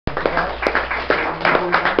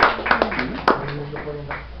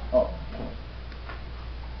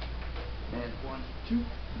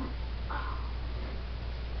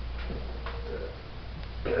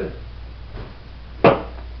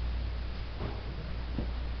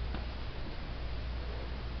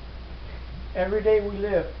Every day we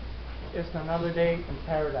live is another day in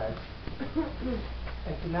paradise.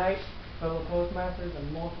 And tonight, fellow Toastmasters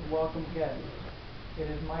and most welcome guests, it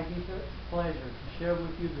is my deep pleasure to share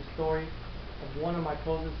with you the story of one of my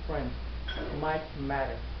closest friends, Mike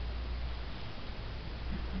Maddox.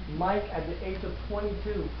 Mike, at the age of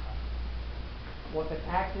 22, was an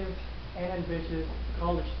active and ambitious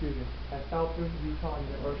college student at Southern Utah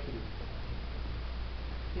University.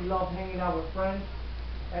 He loved hanging out with friends,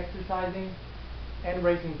 exercising, and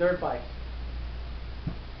racing dirt bikes.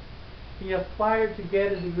 He aspired to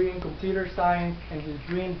get a degree in computer science, and his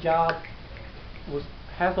dream job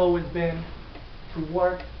has always been to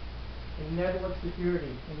work in network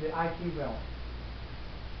security in the IT realm.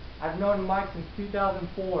 I've known Mike since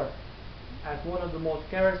 2004 as one of the most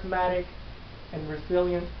charismatic and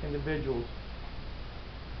resilient individuals.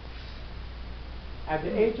 At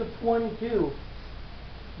the age of 22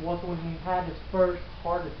 was when he had his first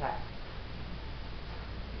heart attack.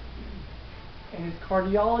 And his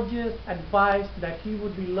cardiologist advised that he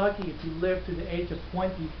would be lucky to live to the age of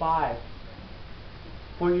 25.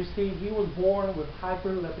 For you see, he was born with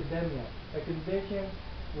hyperlipidemia, a condition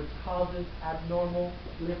which causes abnormal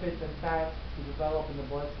lipids and fats to develop in the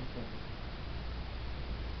blood system.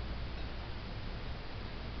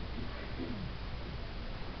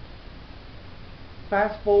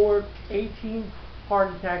 Fast forward 18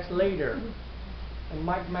 heart attacks later, and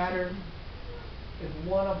Mike Maddox is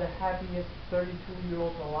one of the happiest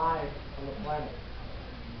 32-year-olds alive on the planet.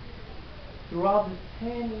 Throughout this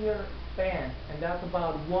 10-year span, and that's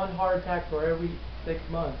about one heart attack for every 6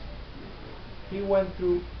 months, he went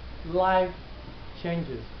through life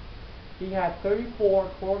changes. He had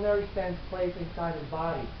 34 coronary stents placed inside his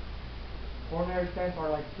body. Coronary stents are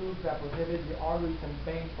like tubes that prohibit the arteries and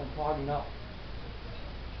veins from clogging up.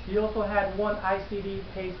 He also had one ICD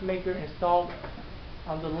pacemaker installed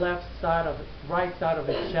on the right side of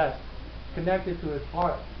his chest, connected to his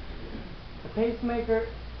heart. The pacemaker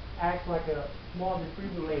acts like a small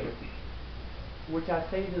defibrillator, which has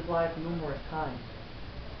saved his life numerous times.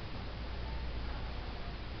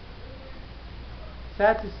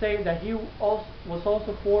 Sad to say that he was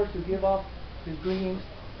also forced to give up his dreams,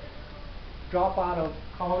 drop out of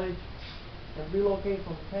college, and relocate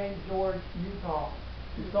from St. George, Utah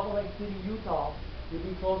to Salt Lake City, Utah to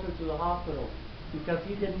be closer to the hospital, because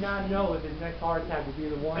he did not know if his next heart attack would be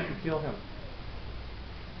the one to kill him.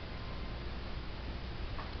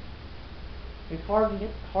 His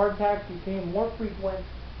heart attacks became more frequent,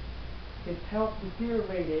 his health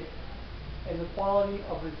deteriorated, and the quality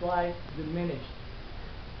of his life diminished.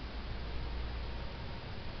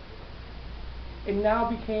 It now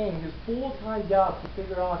became his full-time job to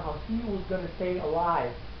figure out how he was going to stay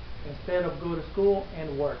alive instead of go to school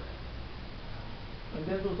and work. And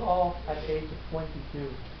this was all at the age of 22.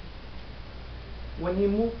 When he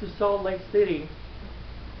moved to Salt Lake City,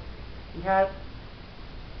 he had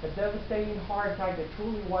a devastating heart attack that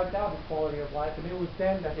truly wiped out his quality of life, and it was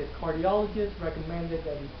then that his cardiologist recommended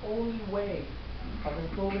that the only way of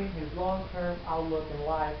improving his long-term outlook in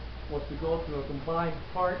life was to go through a combined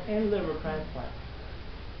heart and liver transplant.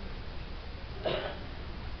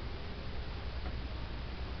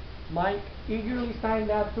 Mike eagerly signed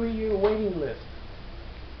that 3-year waiting list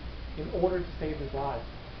in order to save his life.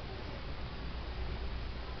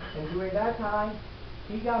 And during that time,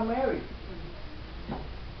 he got married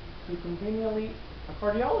to conveniently a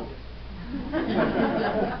cardiologist.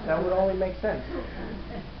 That would only make sense.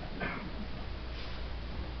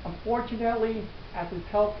 Unfortunately, as his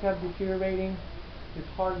health kept deteriorating, his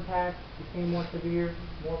heart attacks became more severe,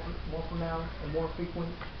 more pronounced, and more frequent.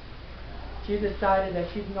 She decided that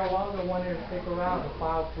she no longer wanted to stick around and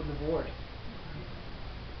file for divorce.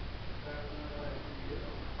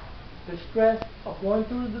 The stress of going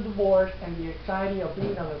through the divorce and the anxiety of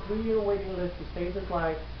being on a 3-year waiting list to save his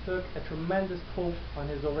life took a tremendous toll on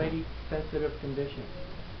his already sensitive condition.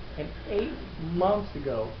 And 8 months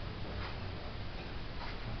ago,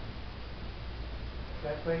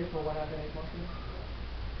 guys ready for what happened 8 months ago?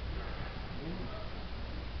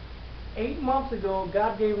 8 months ago,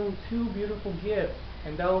 God gave him 2 beautiful gifts,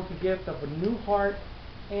 and that was the gift of a new heart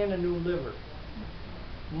and a new liver.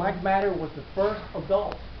 Mike Maddox was the first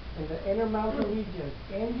adult in the Intermountain regions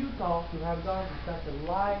in Utah to have gone through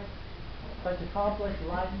such a complex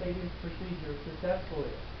life-saving procedure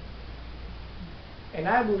successfully. And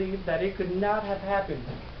I believe that it could not have happened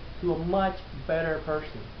to a much better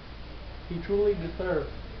person. He truly deserved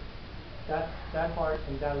that heart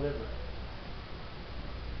and that liver.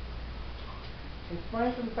 His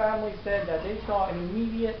friends and family said that they saw an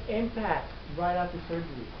immediate impact right after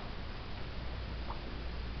surgery.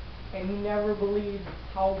 and he never believed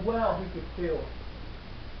how well he could feel.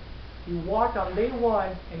 He walked on day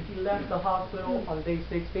 1 and he left the hospital on day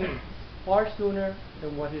 16, far sooner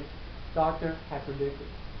than what his doctor had predicted.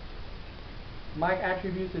 Mike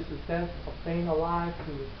attributes his success of staying alive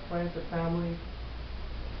to his friends and family.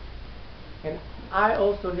 And I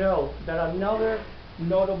also know that another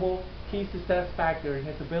notable key success factor in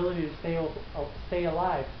his ability to stay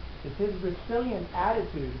alive is his resilient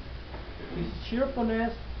attitude, his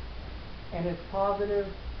cheerfulness, and his positive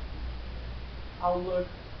outlook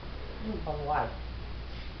on life.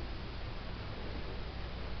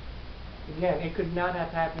 Again, it could not have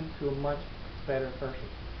happened to a much better person.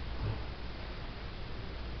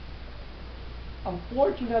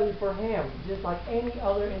 Unfortunately for him, just like any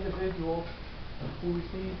other individual who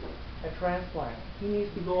receives a transplant, he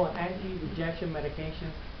needs to go on anti-rejection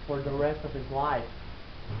medication for the rest of his life.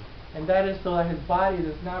 And that is so that his body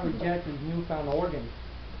does not reject his newfound organs.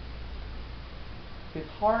 His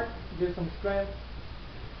heart gives him strength,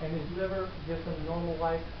 and his liver gives him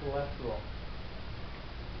normalized cholesterol.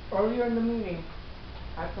 Earlier in the meeting,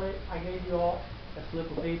 I gave you all a slip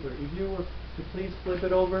of paper. If you were to please flip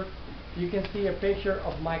it over, you can see a picture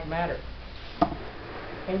of Mike Matter.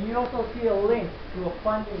 And you also see a link to a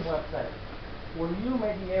funding website where you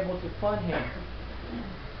may be able to fund him.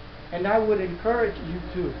 And I would encourage you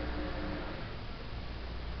to.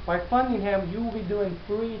 By funding him, you will be doing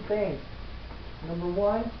 3 things. Number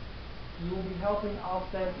 1, you will be helping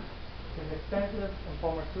offset his expenses and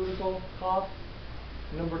pharmaceutical costs.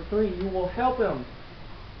 Number 3, you will help him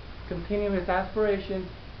continue his aspirations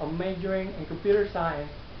of majoring in computer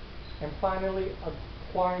science and finally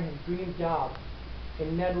acquiring his dream job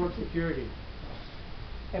in network security.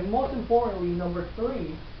 And most importantly, number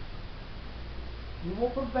 3, you will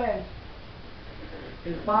prevent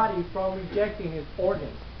his body from rejecting his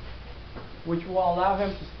organs, which will allow him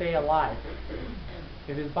to stay alive.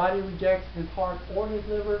 If his body rejects his heart or his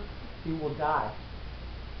liver, he will die.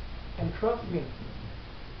 And trust me,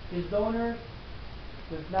 his donor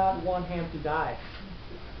does not want him to die.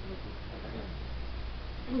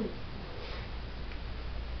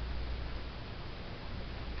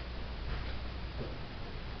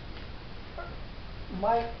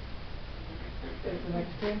 Mike is an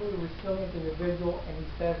extremely resilient individual, and he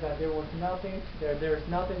says that there is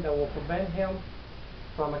nothing that will prevent him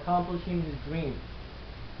from accomplishing his dream.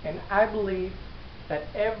 And I believe that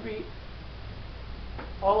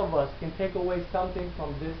all of us can take away something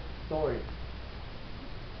from this story.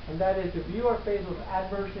 And that is, if you are faced with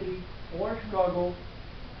adversity or struggle,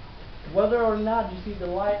 whether or not you see the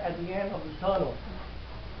light at the end of the tunnel,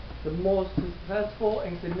 the most successful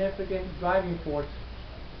and significant driving force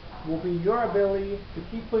will be your ability to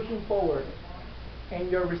keep pushing forward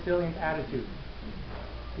and your resilient attitude.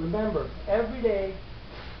 Remember, every day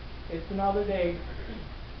is another day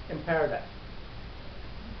in paradise.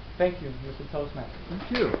 Thank you, Mr. Toastmaster.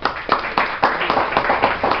 Thank you.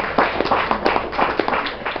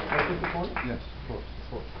 Yes, of course, of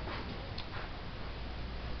course.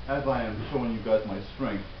 As I am showing you guys my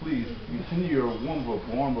strength, please continue your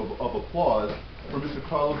warm of applause for Mr.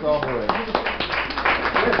 Carlos Alvarez.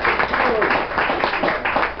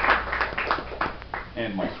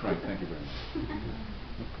 And my strength, thank you very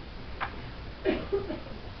much.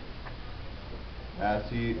 As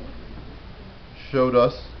he showed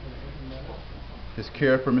us his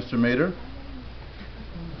care for Mr. Mater,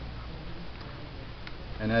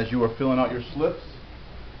 and as you are filling out your slips,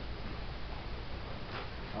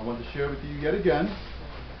 I want to share with you yet again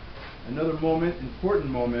another important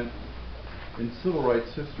moment in civil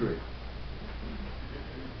rights history.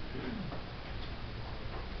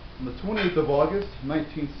 On the 28th of August,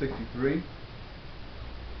 1963,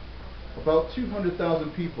 about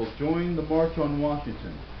 200,000 people joined the March on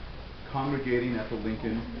Washington, congregating at the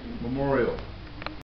Lincoln Memorial.